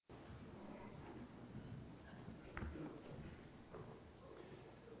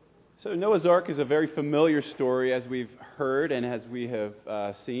So Noah's Ark is a very familiar story, as we've heard and as we have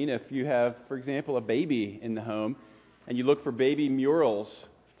seen. If you have, for example, a baby in the home and you look for baby murals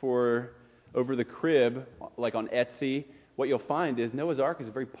for over the crib, like on Etsy, what you'll find is Noah's Ark is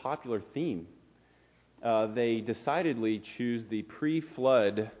a very popular theme. They decidedly choose the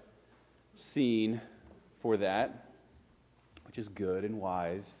pre-flood scene for that, which is good and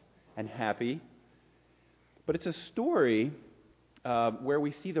wise and happy. But it's a story where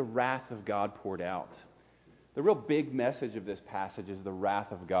we see the wrath of God poured out. The real big message of this passage is the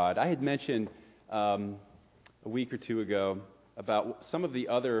wrath of God. I had mentioned a week or two ago about some of the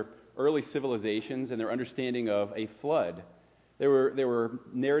other early civilizations and their understanding of a flood. There were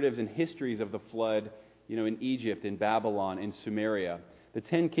narratives and histories of the flood, in Egypt, in Babylon, in Sumeria. The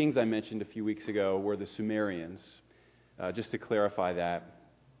 10 kings I mentioned a few weeks ago were the Sumerians, just to clarify that.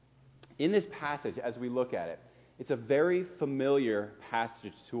 In this passage, as we look at it, it's a very familiar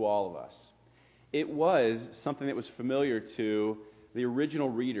passage to all of us. It was something that was familiar to the original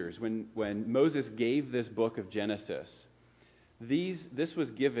readers when Moses gave this book of Genesis. This was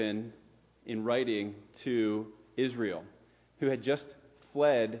given in writing to Israel, who had just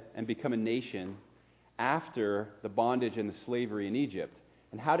fled and become a nation after the bondage and the slavery in Egypt.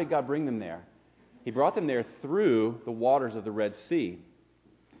 And how did God bring them there? He brought them there through the waters of the Red Sea.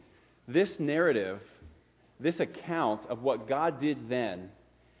 This narrative, this account of what God did then,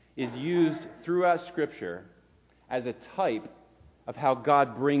 is used throughout Scripture as a type of how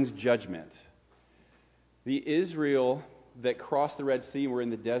God brings judgment. The Israel that crossed the Red Sea and were in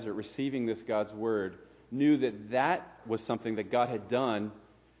the desert receiving this God's word knew that was something that God had done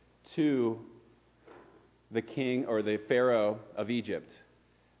to the king or the Pharaoh of Egypt.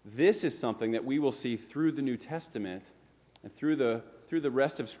 This is something that we will see through the New Testament and through the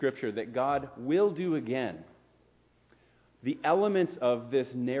rest of Scripture that God will do again. The elements of this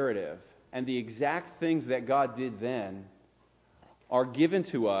narrative and the exact things that God did then are given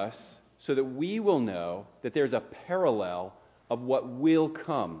to us so that we will know that there's a parallel of what will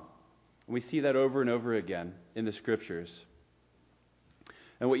come. And we see that over and over again in the Scriptures.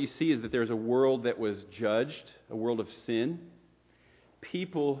 And what you see is that there's a world that was judged, a world of sin,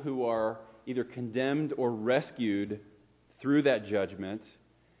 people who are either condemned or rescued through that judgment,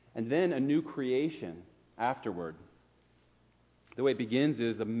 and then a new creation afterward. The way it begins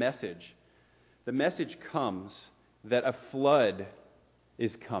is the message. The message comes that a flood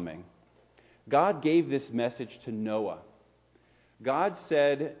is coming. God gave this message to Noah. God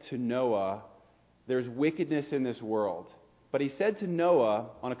said to Noah, there's wickedness in this world. But he said to Noah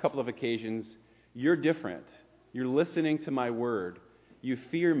on a couple of occasions, you're different. You're listening to my word. You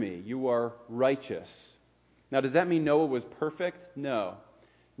fear me. You are righteous. Now, does that mean Noah was perfect? No.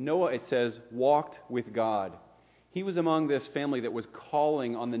 Noah, it says, walked with God. He was among this family that was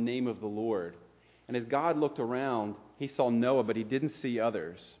calling on the name of the Lord. And as God looked around, he saw Noah, but he didn't see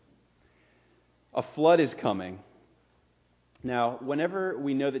others. A flood is coming. Now, whenever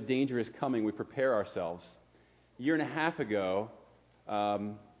we know that danger is coming, we prepare ourselves. A year and a half ago,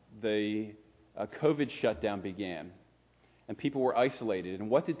 the COVID shutdown began, and people were isolated. And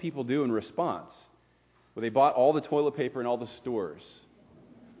what did people do in response? Well, they bought all the toilet paper in all the stores.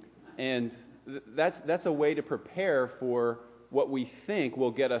 And that's a way to prepare for what we think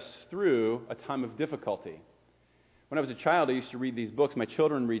will get us through a time of difficulty. When I was a child, I used to read these books. My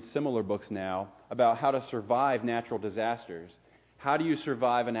children read similar books now about how to survive natural disasters. How do you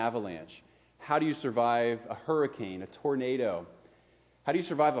survive an avalanche? How do you survive a hurricane, a tornado? How do you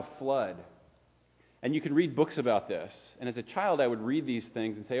survive a flood? And you can read books about this. And as a child, I would read these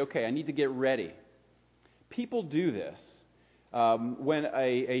things and say, okay, I need to get ready. People do this. When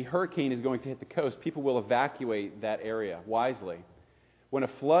a hurricane is going to hit the coast, people will evacuate that area wisely. When a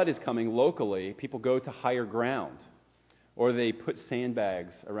flood is coming locally, people go to higher ground, or they put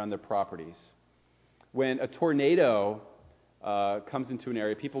sandbags around their properties. When a tornado comes into an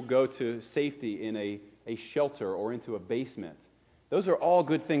area, people go to safety in a shelter or into a basement. Those are all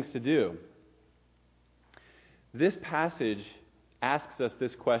good things to do. This passage asks us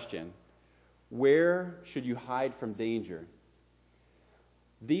this question: where should you hide from danger?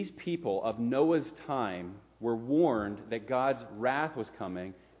 These people of Noah's time were warned that God's wrath was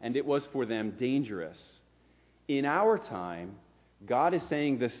coming, and it was for them dangerous. In our time, God is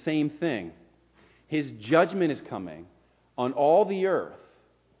saying the same thing. His judgment is coming on all the earth.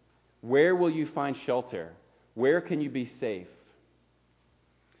 Where will you find shelter? Where can you be safe?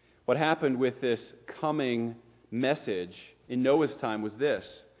 What happened with this coming message in Noah's time was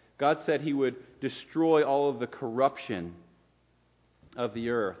this. God said he would destroy all of the corruption of the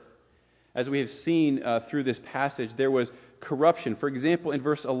earth. As we have seen through this passage, there was corruption. For example, in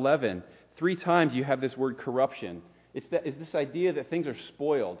verse 11, 3 times you have this word corruption. It's this idea that things are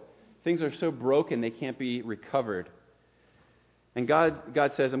spoiled. Things are so broken they can't be recovered. And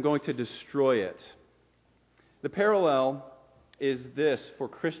God says, I'm going to destroy it. The parallel is this for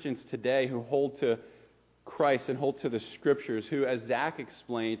Christians today who hold to Christ and hold to the Scriptures, who, as Zach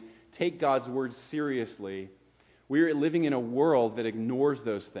explained, take God's Word seriously. We are living in a world that ignores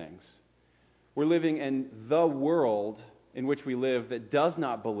those things. We're living in the world in which we live that does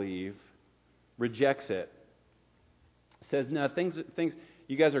not believe, rejects it, says, no, things,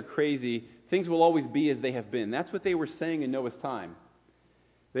 you guys are crazy. Things will always be as they have been. That's what they were saying in Noah's time.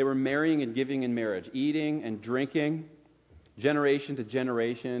 They were marrying and giving in marriage, eating and drinking, generation to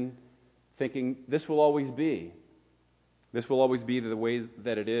generation, thinking this will always be. This will always be the way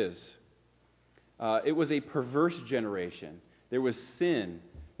that it is. It was a perverse generation. There was sin.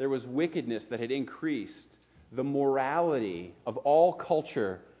 There was wickedness that had increased. The morality of all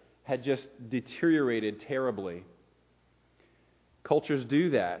culture had just deteriorated terribly. Cultures do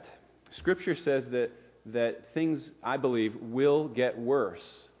that. Scripture says that things, I believe, will get worse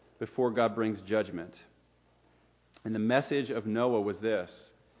before God brings judgment. And the message of Noah was this.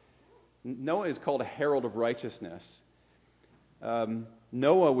 Noah is called a herald of righteousness.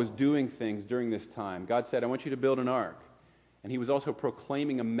 Noah was doing things during this time. God said, I want you to build an ark. And he was also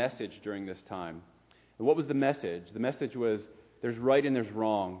proclaiming a message during this time. And what was the message? The message was, there's right and there's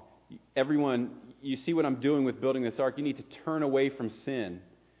wrong. Everyone, you see what I'm doing with building this ark. You need to turn away from sin.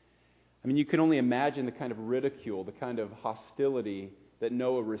 I mean, you can only imagine the kind of ridicule, the kind of hostility that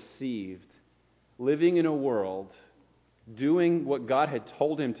Noah received, living in a world, doing what God had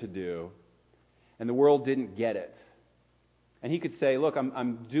told him to do, and the world didn't get it. And he could say, look,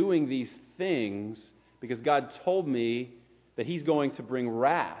 I'm doing these things because God told me that He's going to bring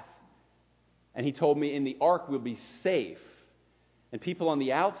wrath. And He told me in the ark we'll be safe. And people on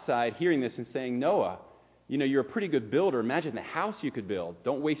the outside hearing this and saying, Noah, you know, you're a pretty good builder. Imagine the house you could build.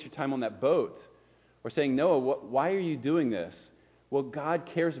 Don't waste your time on that boat. Or saying, Noah, why are you doing this? Well, God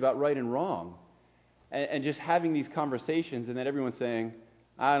cares about right and wrong. And just having these conversations and then everyone saying,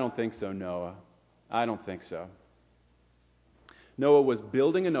 I don't think so, Noah. I don't think so. Noah was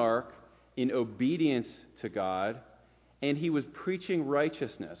building an ark in obedience to God, and he was preaching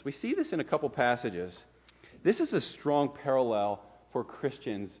righteousness. We see this in a couple passages. This is a strong parallel for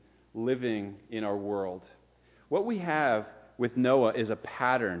Christians living in our world. What we have with Noah is a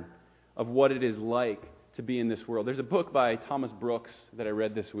pattern of what it is like to be in this world. There's a book by Thomas Brooks that I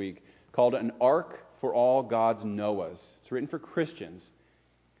read this week called An Ark for All God's Noahs. It's written for Christians.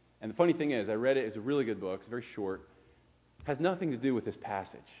 And the funny thing is, I read it. It's a really good book. It's very short. Has nothing to do with this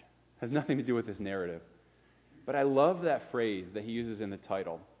passage. Has nothing to do with this narrative. But I love that phrase that he uses in the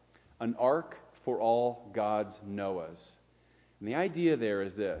title. An ark for all God's Noahs. And the idea there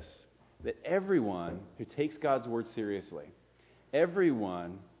is this, that everyone who takes God's word seriously,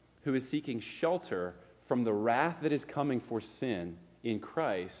 everyone who is seeking shelter from the wrath that is coming for sin in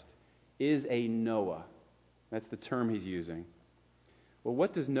Christ is a Noah. That's the term he's using. Well,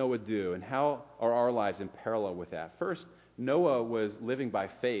 what does Noah do, and how are our lives in parallel with that? First, Noah was living by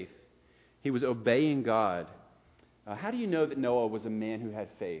faith. He was obeying God. How do you know that Noah was a man who had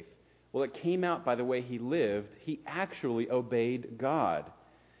faith? Well, it came out by the way he lived. He actually obeyed God.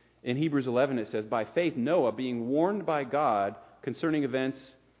 In Hebrews 11 it says, by faith Noah, being warned by God concerning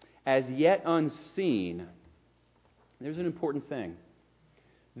events as yet unseen. There's an important thing.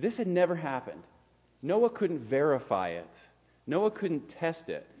 This had never happened. Noah couldn't verify it. Noah couldn't test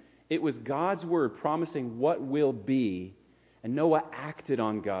it. It was God's word promising what will be, and Noah acted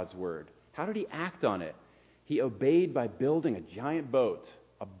on God's word. How did he act on it? He obeyed by building a giant boat,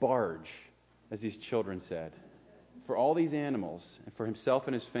 a barge, as these children said, for all these animals and for himself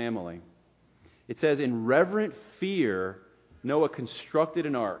and his family. It says, in reverent fear, Noah constructed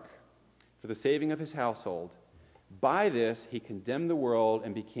an ark for the saving of his household. By this, he condemned the world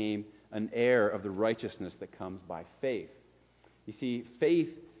and became an heir of the righteousness that comes by faith. You see, faith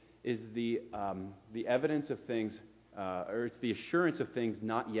is the evidence of things, or it's the assurance of things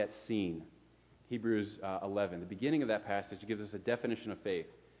not yet seen. Hebrews 11, the beginning of that passage gives us a definition of faith.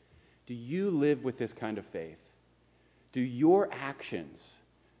 Do you live with this kind of faith? Do your actions,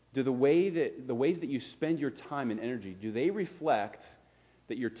 do the ways that you spend your time and energy, do they reflect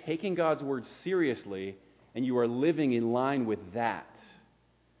that you're taking God's word seriously and you are living in line with that?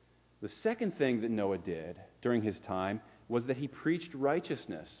 The second thing that Noah did during his time was that he preached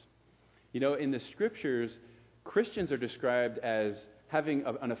righteousness. You know, in the Scriptures, Christians are described as having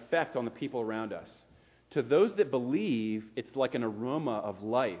an effect on the people around us. To those that believe, it's like an aroma of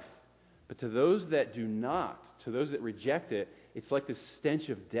life. But to those that do not, to those that reject it, it's like this stench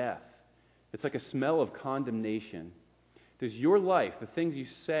of death. It's like a smell of condemnation. Does your life, the things you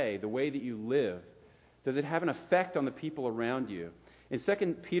say, the way that you live, does it have an effect on the people around you? In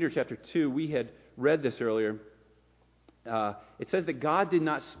 2 Peter chapter 2, we had read this earlier. It says that God did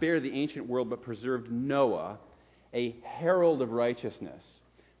not spare the ancient world, but preserved Noah, a herald of righteousness.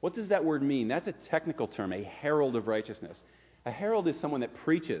 What does that word mean? That's a technical term, a herald of righteousness. A herald is someone that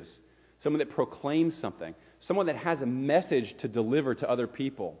preaches, someone that proclaims something, someone that has a message to deliver to other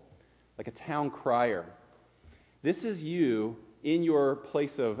people, like a town crier. This is you in your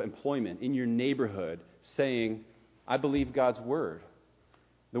place of employment, in your neighborhood, saying, I believe God's word.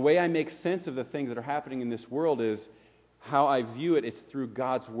 The way I make sense of the things that are happening in this world is how I view it. It's through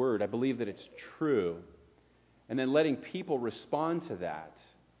God's word. I believe that it's true. And then letting people respond to that.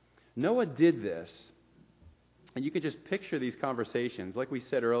 Noah did this. And you could just picture these conversations. Like we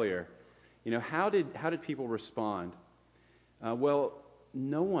said earlier, how did people respond? Well,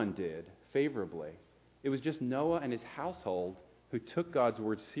 no one did favorably. It was just Noah and his household who took God's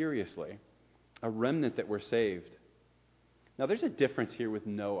word seriously, a remnant that were saved. Now, there's a difference here with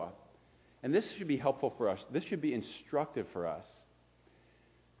Noah, and this should be helpful for us. This should be instructive for us.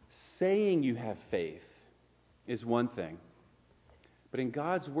 Saying you have faith is one thing, but in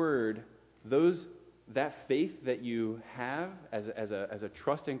God's word, that faith that you have as a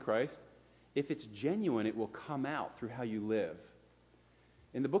trust in Christ, if it's genuine, it will come out through how you live.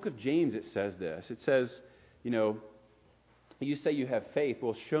 In the book of James, it says this. It says, you say you have faith.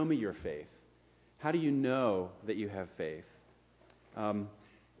 Well, show me your faith. How do you know that you have faith?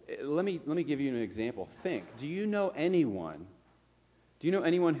 Let me give you an example. Think. Do you know anyone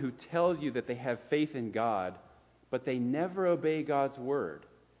who tells you that they have faith in God, but they never obey God's word?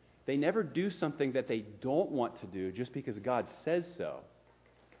 They never do something that they don't want to do just because God says so.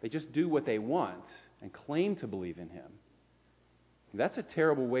 They just do what they want and claim to believe in Him. That's a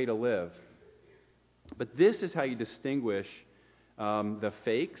terrible way to live. But this is how you distinguish the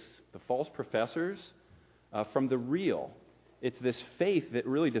fakes, the false professors, from the real. It's this faith that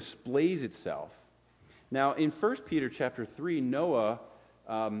really displays itself. Now, in 1 Peter chapter 3, Noah,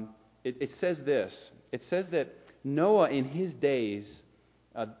 it says this. It says that Noah, in his days,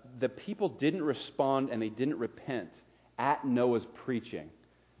 the people didn't respond and they didn't repent at Noah's preaching.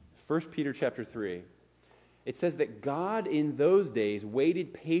 1 Peter chapter 3. It says that God in those days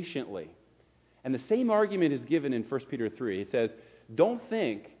waited patiently. And the same argument is given in 1 Peter 3. It says, don't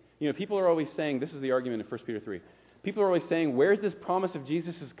think, people are always saying, this is the argument in 1 Peter 3. People are always saying, where's this promise of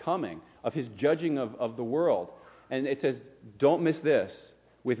Jesus' coming, of His judging of the world? And it says, don't miss this.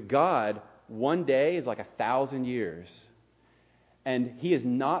 With God, one day is like 1,000 years. And He is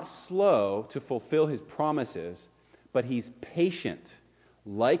not slow to fulfill His promises, but He's patient,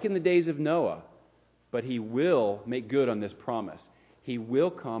 like in the days of Noah. But He will make good on this promise. He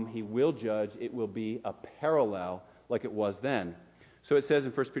will come, He will judge. It will be a parallel like it was then. So it says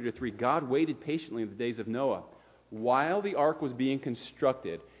in 1 Peter 3, God waited patiently in the days of Noah while the ark was being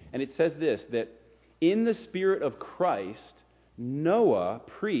constructed. And it says this, that in the Spirit of Christ, Noah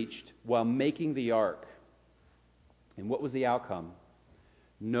preached while making the ark. And what was the outcome?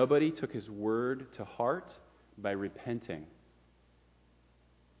 Nobody took his word to heart by repenting.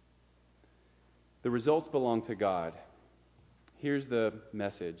 The results belong to God. Here's the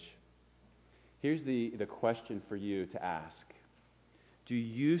message. Here's the question for you to ask. Do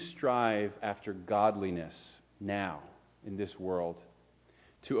you strive after godliness now in this world?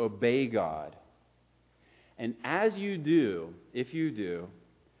 To obey God? And as you do, if you do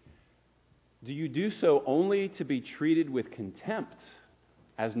you do so only to be treated with contempt,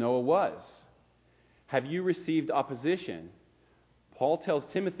 as Noah was? Have you received opposition? Paul tells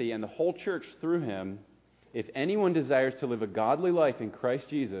Timothy and the whole church through him, if anyone desires to live a godly life in Christ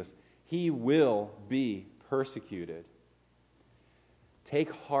Jesus, he will be persecuted.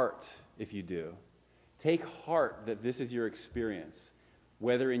 Take heart if you do. Take heart that this is your experience,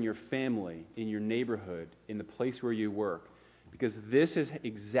 whether in your family, in your neighborhood, in the place where you work, because this is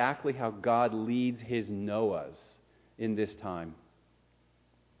exactly how God leads His Noahs in this time.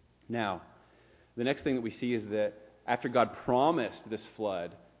 Now, the next thing that we see is that after God promised this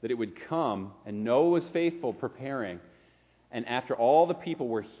flood, that it would come, and Noah was faithful preparing, and after all the people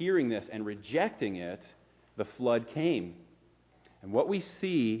were hearing this and rejecting it, the flood came. And what we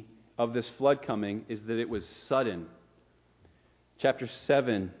see of this flood coming is that it was sudden. Chapter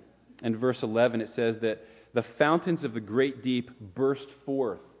 7 and verse 11, it says that the fountains of the great deep burst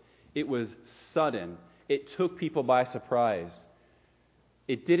forth. It was sudden. It took people by surprise.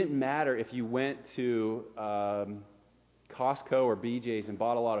 It didn't matter if you went to Costco or BJ's and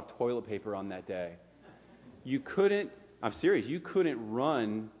bought a lot of toilet paper on that day. I'm serious, you couldn't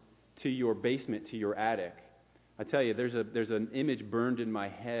run to your basement, to your attic. I tell you, there's an image burned in my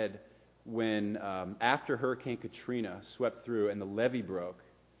head when, after Hurricane Katrina swept through and the levee broke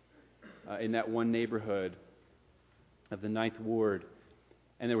in that one neighborhood of the Ninth Ward,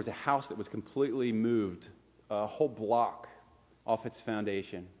 and there was a house that was completely moved, a whole block off its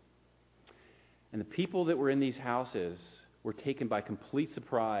foundation. And the people that were in these houses were taken by complete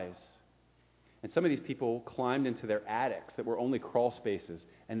surprise. And some of these people climbed into their attics that were only crawl spaces,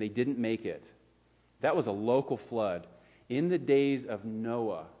 and they didn't make it. That was a local flood. In the days of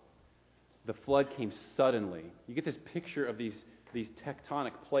Noah, the flood came suddenly. You get this picture of these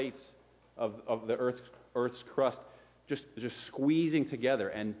tectonic plates of the Earth's crust just squeezing together,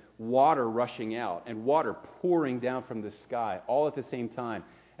 and water rushing out, and water pouring down from the sky, all at the same time.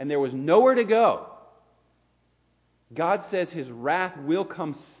 And there was nowhere to go. God says His wrath will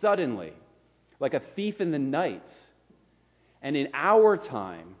come suddenly, like a thief in the night. And in our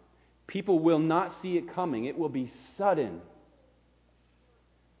time, people will not see it coming. It will be sudden.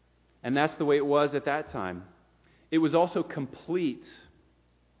 And that's the way it was at that time. It was also complete.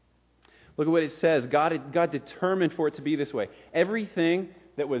 Look at what it says. God determined for it to be this way. Everything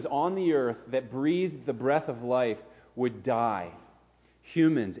that was on the earth that breathed the breath of life would die.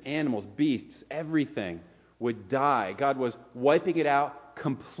 Humans, animals, beasts, everything would die. God was wiping it out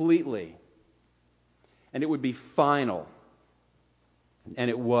completely. And it would be final. And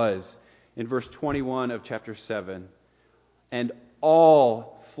it was. In verse 21 of chapter 7, and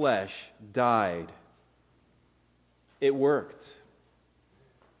all flesh died. It worked.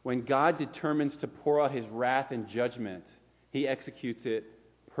 When God determines to pour out His wrath and judgment, He executes it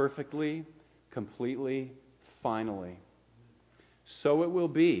perfectly, completely, finally. So it will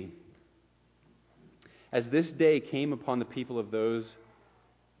be. As this day came upon the people of those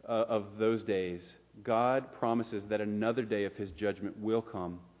days, God promises that another day of His judgment will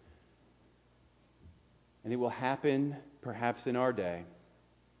come. And it will happen perhaps in our day.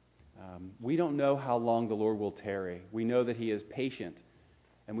 We don't know how long the Lord will tarry. We know that He is patient.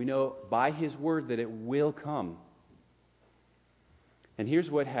 And we know by His word that it will come. And here's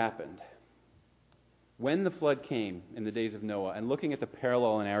what happened. When the flood came in the days of Noah, and looking at the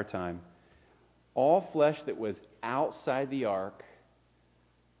parallel in our time, all flesh that was outside the ark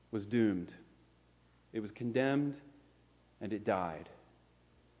was doomed. It was condemned, and it died.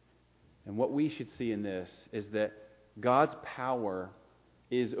 And what we should see in this is that God's power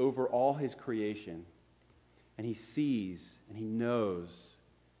is over all His creation. And He sees, and He knows,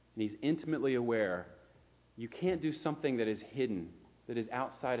 and He's intimately aware. You can't do something that is hidden, that is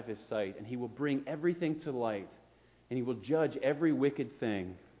outside of His sight. And He will bring everything to light. And He will judge every wicked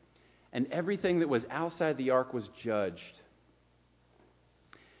thing. And everything that was outside the ark was judged.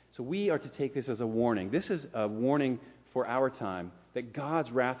 So we are to take this as a warning. This is a warning for our time, that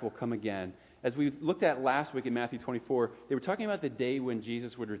God's wrath will come again. As we looked at last week in Matthew 24, they were talking about the day when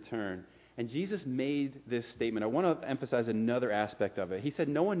Jesus would return. And Jesus made this statement. I want to emphasize another aspect of it. He said,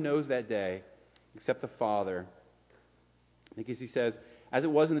 no one knows that day except the Father. Because He says, as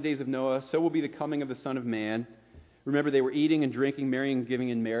it was in the days of Noah, so will be the coming of the Son of Man. Remember, they were eating and drinking, marrying and giving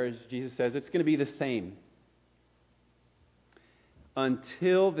in marriage. Jesus says it's going to be the same.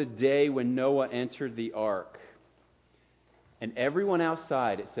 Until the day when Noah entered the ark. And everyone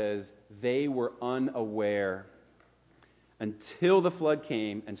outside, it says, they were unaware. Until the flood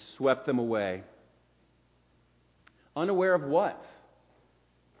came and swept them away. Unaware of what?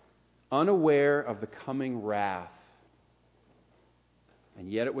 Unaware of the coming wrath.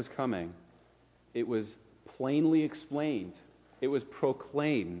 And yet it was coming. It was plainly explained. It was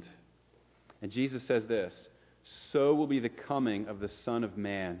proclaimed. And Jesus says this, so will be the coming of the Son of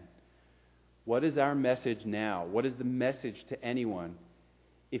Man. What is our message now? What is the message to anyone?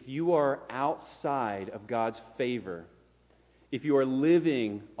 If you are outside of God's favor, if you are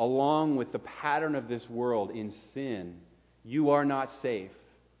living along with the pattern of this world in sin, you are not safe.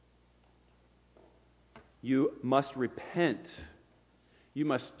 You must repent. You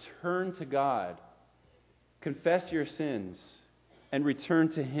must turn to God, confess your sins, and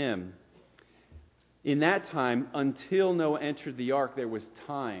return to Him. In that time, until Noah entered the ark, there was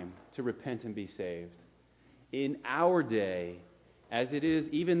time to repent and be saved. In our day, as it is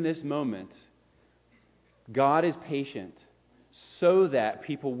even this moment, God is patient so that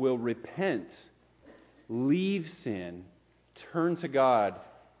people will repent, leave sin, turn to God,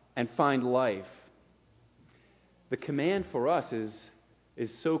 and find life. The command for us is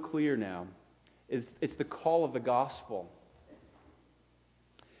so clear now. It's the call of the gospel.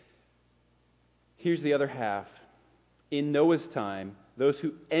 Here's the other half. in Noah's time, those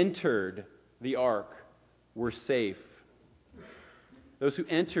who entered the ark were safe. Those who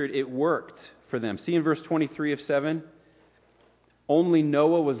entered, it worked for them. See in verse 23 of 7, only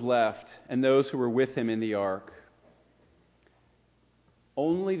Noah was left and those who were with him in the ark.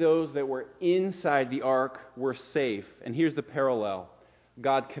 Only those that were inside the ark were safe. And here's the parallel.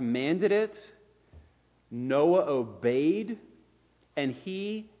 God commanded it, Noah obeyed, and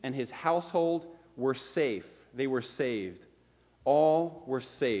he and his household were safe. They were saved. All were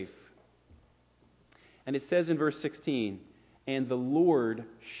safe. And it says in verse 16, and the Lord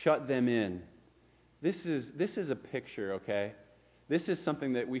shut them in. This is a picture, okay? This is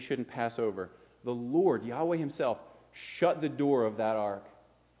something that we shouldn't pass over. The Lord, Yahweh himself, shut the door of that ark.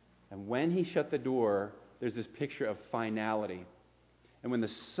 And when he shut the door, there's this picture of finality. And when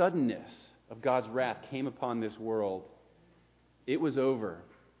the suddenness of God's wrath came upon this world, it was over.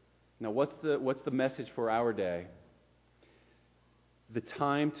 Now, what's the message for our day? The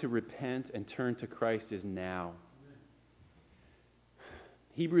time to repent and turn to Christ is now.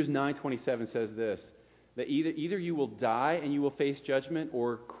 Hebrews 9:27 says this, that either you will die and you will face judgment,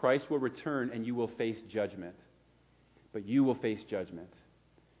 or Christ will return and you will face judgment. But you will face judgment.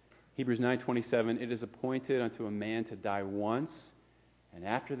 Hebrews 9:27, it is appointed unto a man to die once, and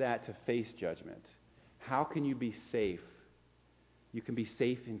after that to face judgment. How can you be safe? You can be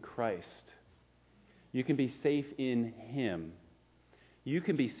safe in Christ. You can be safe in Him. You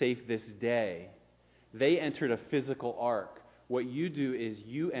can be safe this day. They entered a physical ark. What you do is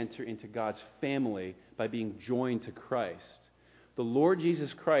you enter into God's family by being joined to Christ. The Lord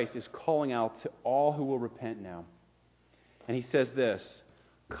Jesus Christ is calling out to all who will repent now. And He says this,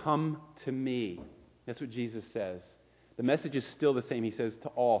 come to me. That's what Jesus says. The message is still the same. He says to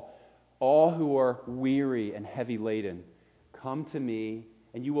all who are weary and heavy laden, come to me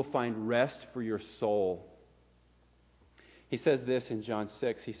and you will find rest for your soul. He says this in John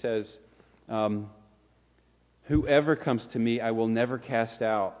 6. He says, whoever comes to me, I will never cast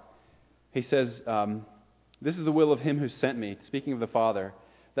out. He says, this is the will of Him who sent me, speaking of the Father,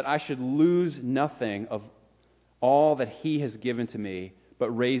 that I should lose nothing of all that He has given to me, but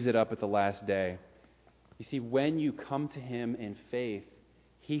raise it up at the last day. You see, when you come to Him in faith,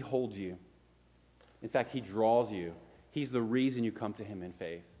 He holds you. In fact, He draws you. He's the reason you come to Him in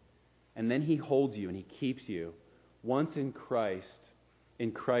faith. And then He holds you and He keeps you. Once in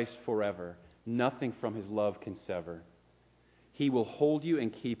Christ forever. Nothing from His love can sever. He will hold you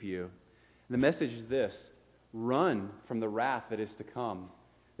and keep you. The message is this: run from the wrath that is to come.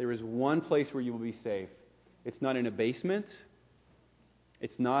 There is one place where you will be safe. It's not in a basement.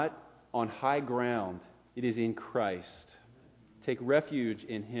 It's not on high ground. It is in Christ. Take refuge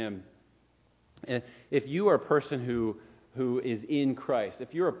in Him. And if you are a person who is in Christ,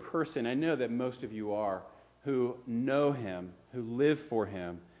 if you're a person, I know that most of you are, who know Him, who live for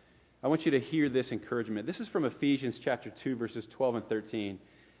Him, I want you to hear this encouragement. This is from Ephesians chapter 2, verses 12 and 13.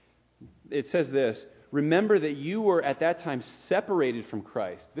 It says this, remember that you were at that time separated from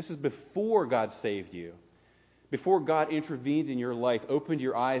Christ. This is before God saved you. Before God intervened in your life, opened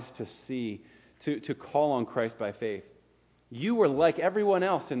your eyes to see, to call on Christ by faith. You were like everyone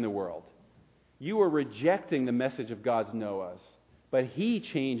else in the world. You were rejecting the message of God's know us. But He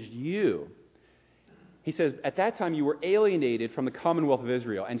changed you. He says, at that time you were alienated from the commonwealth of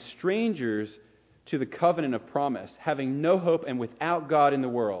Israel and strangers to the covenant of promise, having no hope and without God in the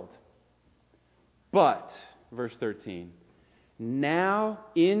world. But, verse 13, now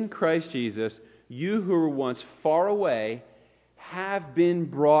in Christ Jesus, you who were once far away have been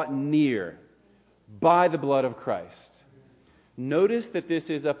brought near by the blood of Christ. Notice that this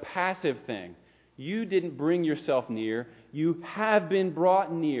is a passive thing. You didn't bring yourself near. You have been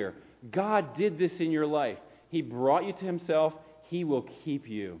brought near. God did this in your life. He brought you to Himself. He will keep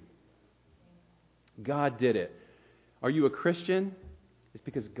you. God did it. Are you a Christian? It's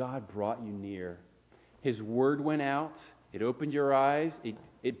because God brought you near. His word went out. It opened your eyes.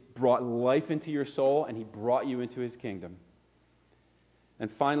 It brought life into your soul, and He brought you into His kingdom. And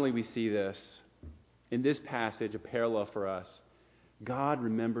finally, we see this. In this passage, a parallel for us. God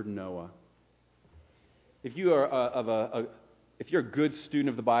remembered Noah. If you are if you're a good student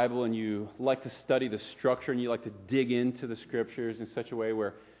of the Bible and you like to study the structure and you like to dig into the Scriptures in such a way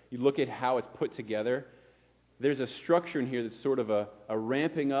where you look at how it's put together, there's a structure in here that's sort of a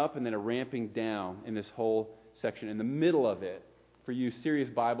ramping up and then a ramping down in this whole section. In the middle of it, for you serious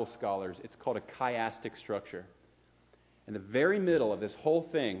Bible scholars, it's called a chiastic structure. In the very middle of this whole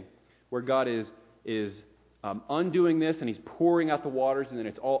thing, where God is undoing this and He's pouring out the waters and then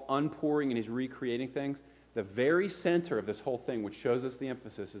it's all unpouring and He's recreating things, the very center of this whole thing, which shows us the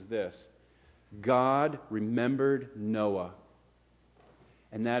emphasis, is this. God remembered Noah.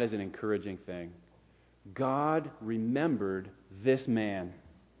 And that is an encouraging thing. God remembered this man.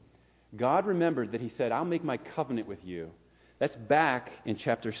 God remembered that he said, I'll make my covenant with you. That's back in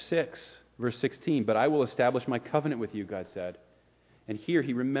chapter 6, verse 16. But I will establish my covenant with you, God said. And here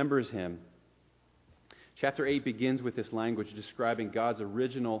he remembers him. Chapter 8 begins with this language describing God's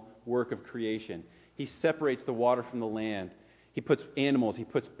original work of creation. He separates the water from the land. He puts animals, he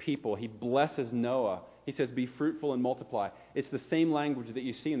puts people, he blesses Noah. He says, be fruitful and multiply. It's the same language that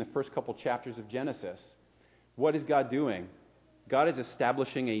you see in the first couple chapters of Genesis. What is God doing? God is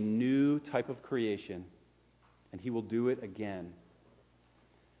establishing a new type of creation, and he will do it again.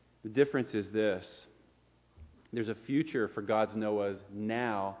 The difference is this. There's a future for God's Noahs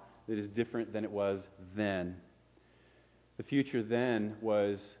now that is different than it was then. The future then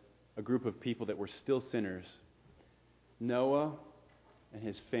was a group of people that were still sinners. Noah and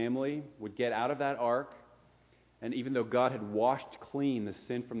his family would get out of that ark, and even though God had washed clean the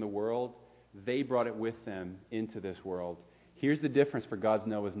sin from the world, they brought it with them into this world. Here's the difference for God's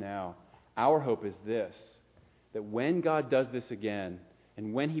Noahs now. Our hope is this, that when God does this again,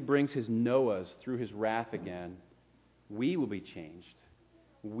 and when he brings his Noahs through his wrath again, we will be changed.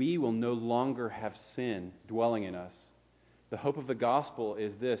 We will no longer have sin dwelling in us. The hope of the gospel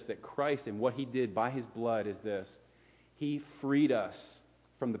is this, that Christ and what he did by his blood is this. He freed us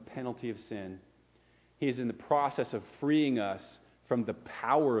from the penalty of sin. He is in the process of freeing us from the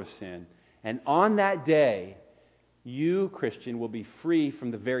power of sin. And on that day, you, Christian, will be free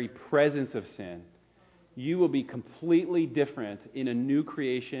from the very presence of sin. You will be completely different in a new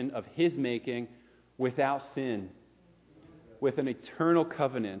creation of his making without sin, with an eternal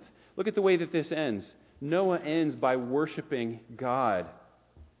covenant. Look at the way that this ends. Noah ends by worshiping God.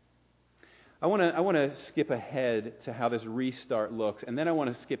 I want to skip ahead to how this restart looks, and then I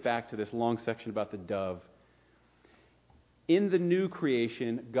want to skip back to this long section about the dove. In the new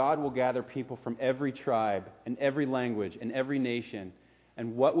creation, God will gather people from every tribe and every language and every nation.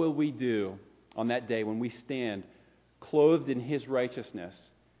 And what will we do on that day when we stand clothed in his righteousness?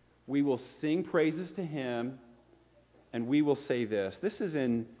 We will sing praises to him, and we will say this. This is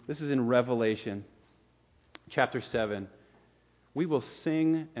in Revelation chapter 7. We will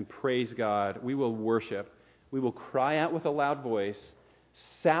sing and praise God. We will worship. We will cry out with a loud voice,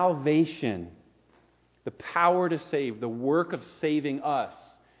 salvation, the power to save, the work of saving us.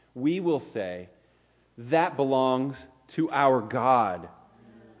 We will say, that belongs to our God,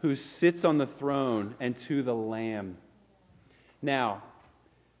 who sits on the throne, and to the Lamb. Now,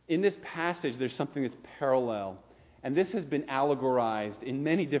 in this passage, there's something that's parallel. And this has been allegorized in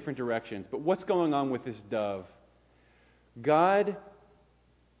many different directions. But what's going on with this dove? God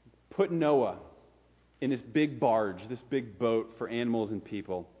put Noah in this big barge, this big boat for animals and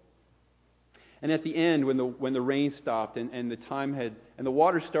people. And at the end, when the rain stopped and the time had, and the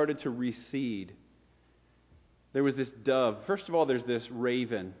water started to recede, there was this dove. First of all, there's this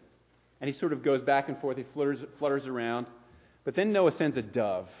raven. And he sort of goes back and forth. He flutters around. But then Noah sends a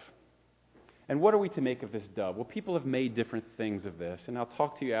dove. And what are we to make of this dove? Well, people have made different things of this. And I'll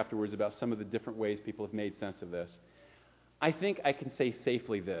talk to you afterwards about some of the different ways people have made sense of this. I think I can say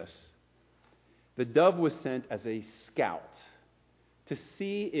safely this. The dove was sent as a scout to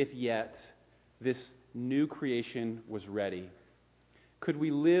see if yet this new creation was ready. Could we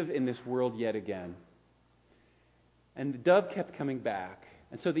live in this world yet again? And the dove kept coming back.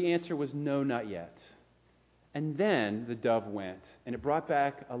 And so the answer was no, not yet. And then the dove went, and it brought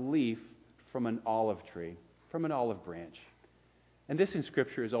back a leaf from an olive tree, from an olive branch. And this in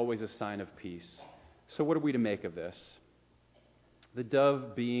Scripture is always a sign of peace. So what are we to make of this? The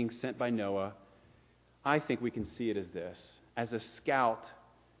dove being sent by Noah, I think we can see it as this, as a scout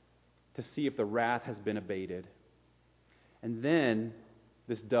to see if the wrath has been abated. And then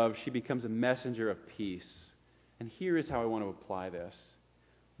this dove, she becomes a messenger of peace. And here is how I want to apply this.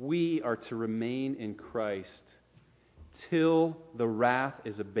 We are to remain in Christ till the wrath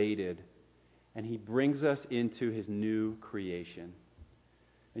is abated and he brings us into his new creation.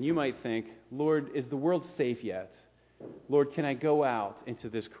 And you might think, Lord, is the world safe yet? Lord, can I go out into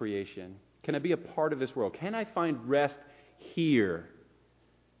this creation? Can I be a part of this world? Can I find rest here?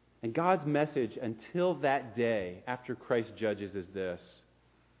 And God's message until that day, after Christ judges, is this.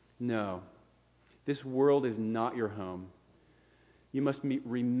 No, this world is not your home. You must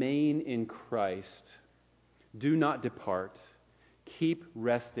remain in Christ. Do not depart. Keep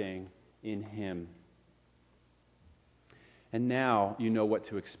resting in him. And now you know what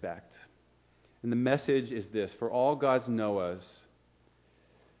to expect. And the message is this. For all God's Noahs,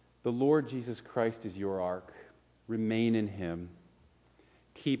 the Lord Jesus Christ is your ark. Remain in him.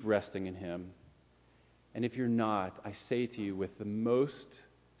 Keep resting in him. And if you're not, I say to you with the most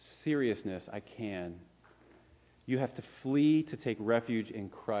seriousness I can, you have to flee to take refuge in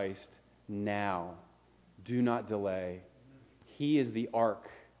Christ now. Do not delay. He is the ark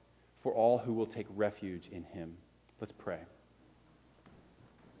for all who will take refuge in him. Let's pray.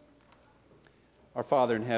 Our Father in heaven,